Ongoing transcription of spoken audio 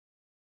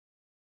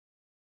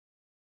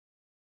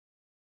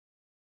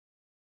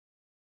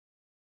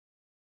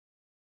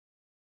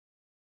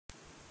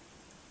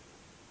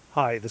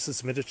Hi, this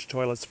is Vintage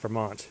Toilets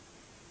Vermont,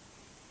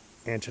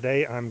 and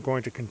today I'm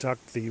going to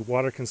conduct the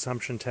water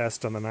consumption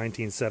test on the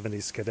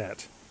 1970s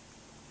Cadet.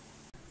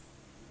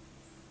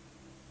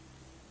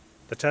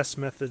 The test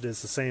method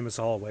is the same as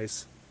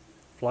always.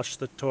 Flush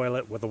the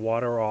toilet with the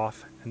water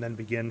off and then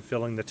begin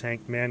filling the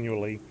tank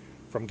manually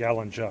from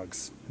gallon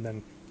jugs, and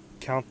then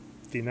count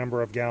the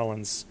number of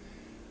gallons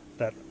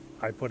that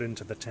I put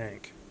into the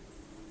tank.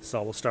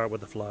 So we'll start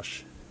with the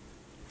flush,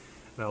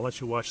 and I'll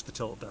let you watch the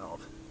tilt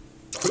valve.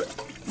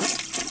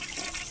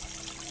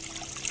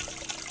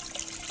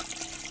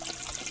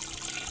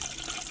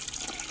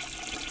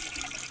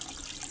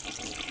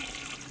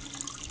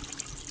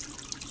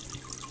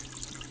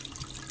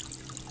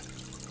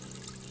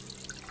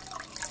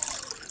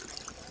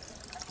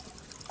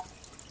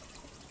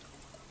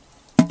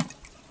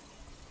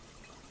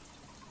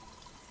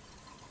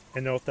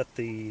 And note that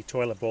the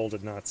toilet bowl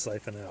did not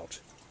siphon out.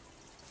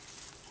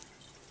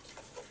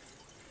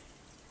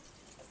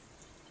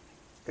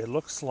 It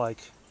looks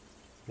like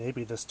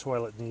maybe this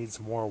toilet needs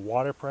more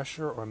water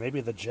pressure, or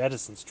maybe the jet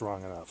isn't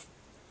strong enough.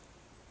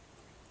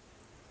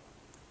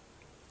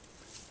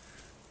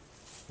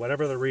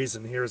 Whatever the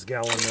reason, here's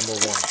gallon number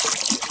 1.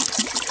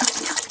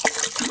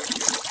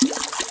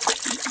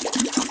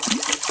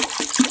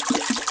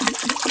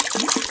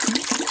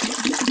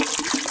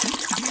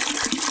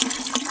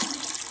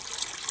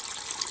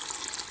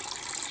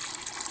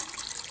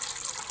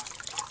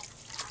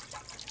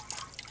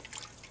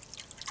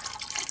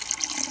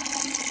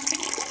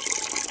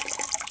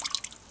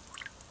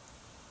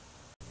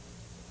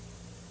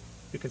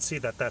 You can see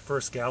that that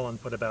first gallon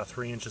put about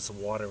 3 inches of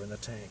water in the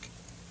tank.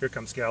 Here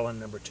comes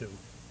gallon number 2.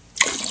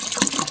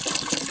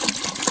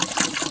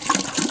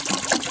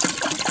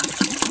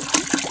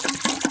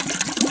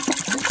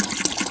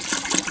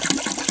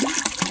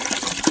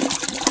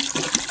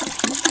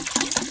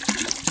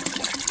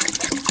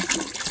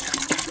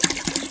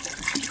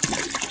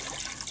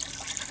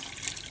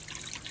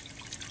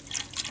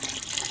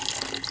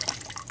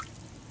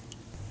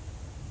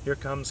 Here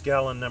comes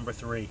gallon number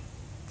 3.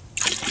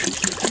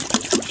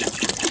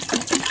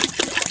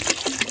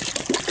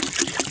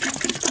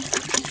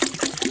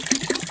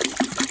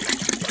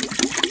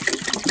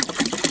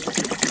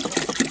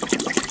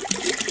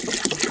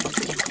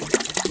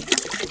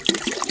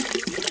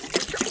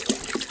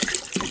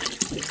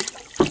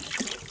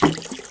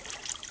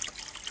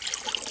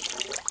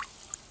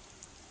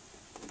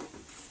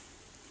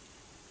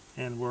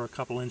 And we're a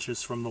couple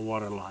inches from the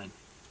water line.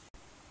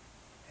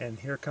 And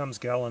here comes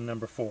gallon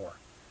number 4.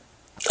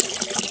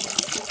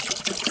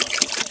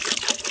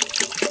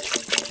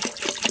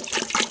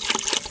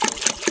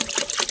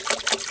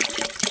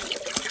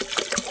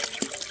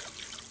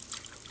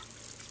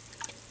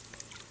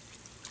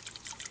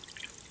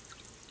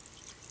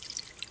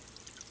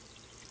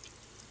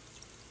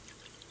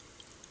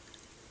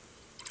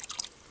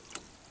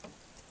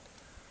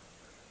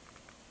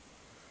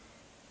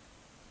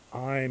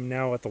 I'm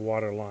now at the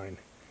water line.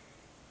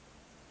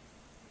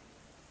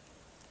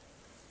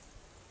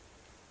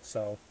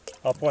 So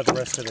I'll pour the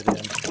rest of it in.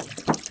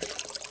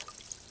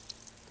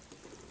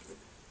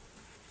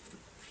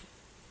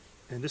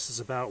 And this is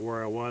about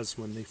where I was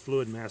when the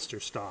fluid master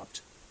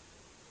stopped.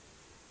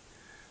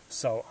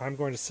 So I'm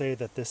going to say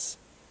that this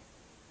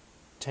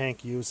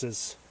tank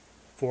uses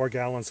 4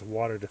 gallons of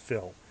water to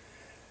fill.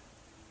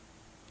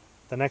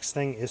 The next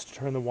thing is to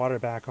turn the water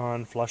back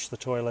on, flush the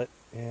toilet,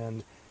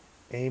 and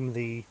aim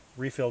the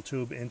refill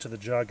tube into the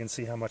jug and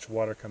see how much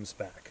water comes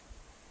back.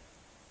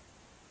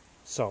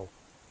 So,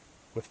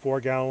 with 4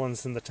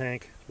 gallons in the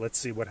tank, let's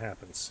see what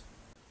happens.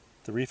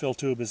 The refill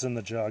tube is in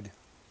the jug.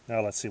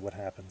 Now let's see what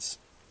happens.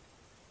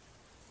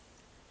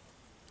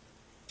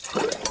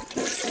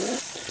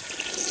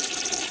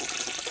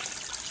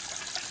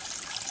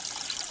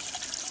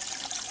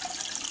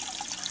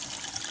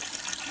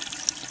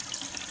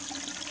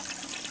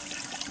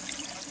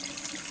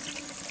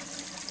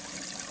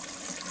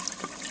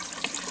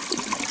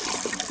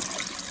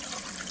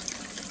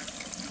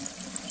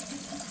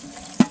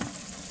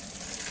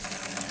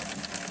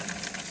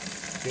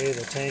 Okay,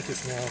 the tank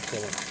is now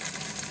filling.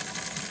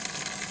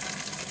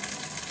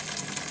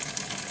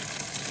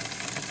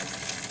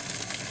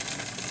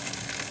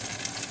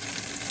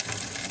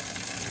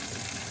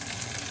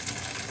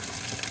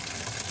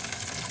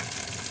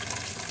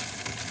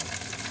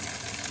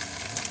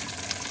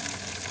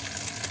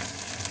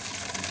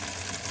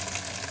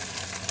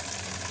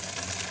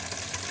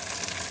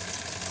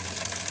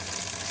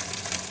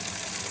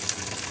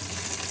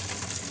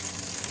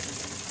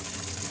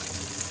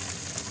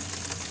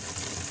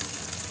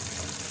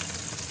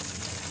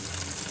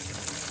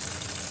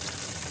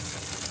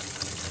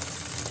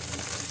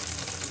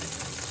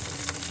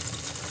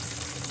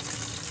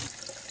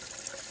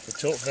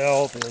 The tilt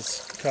valve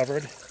is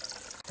covered,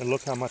 and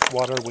look how much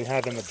water we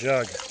have in the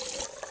jug.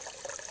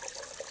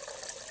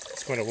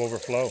 It's going to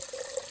overflow.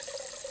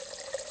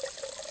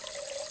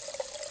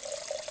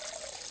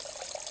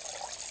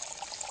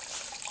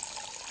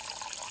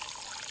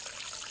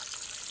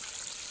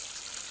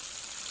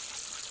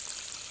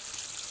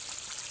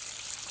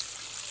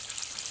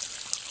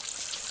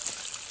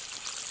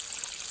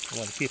 I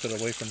want to keep it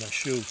away from my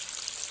shoe.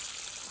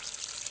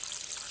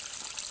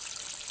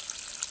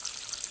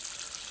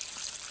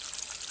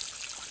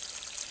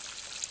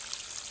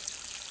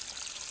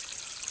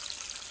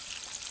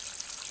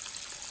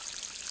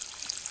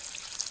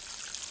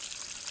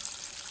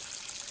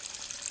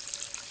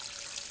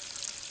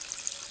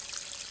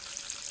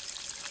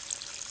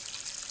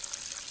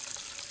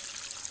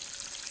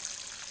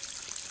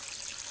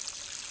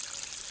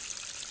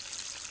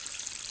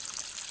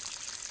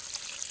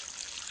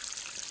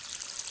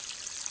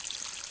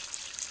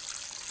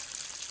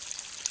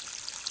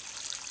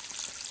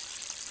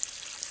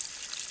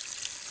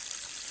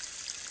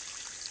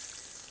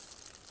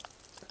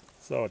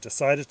 So it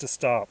decided to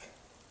stop.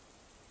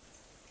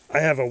 I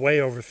have a way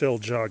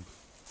overfilled jug.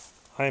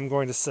 I am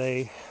going to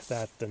say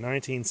that the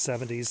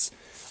 1970s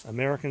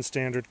American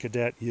Standard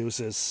Cadet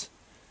uses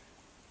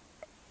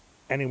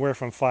anywhere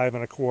from 5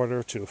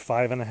 1/4 to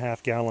 5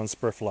 1/2 gallons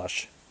per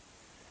flush.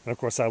 And of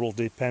course that will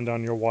depend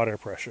on your water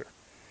pressure.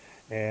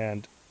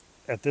 And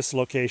at this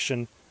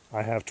location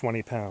I have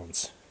 20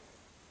 pounds.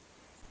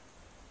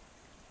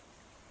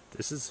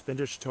 This is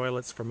Vintage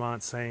Toilets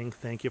Vermont saying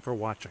thank you for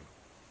watching.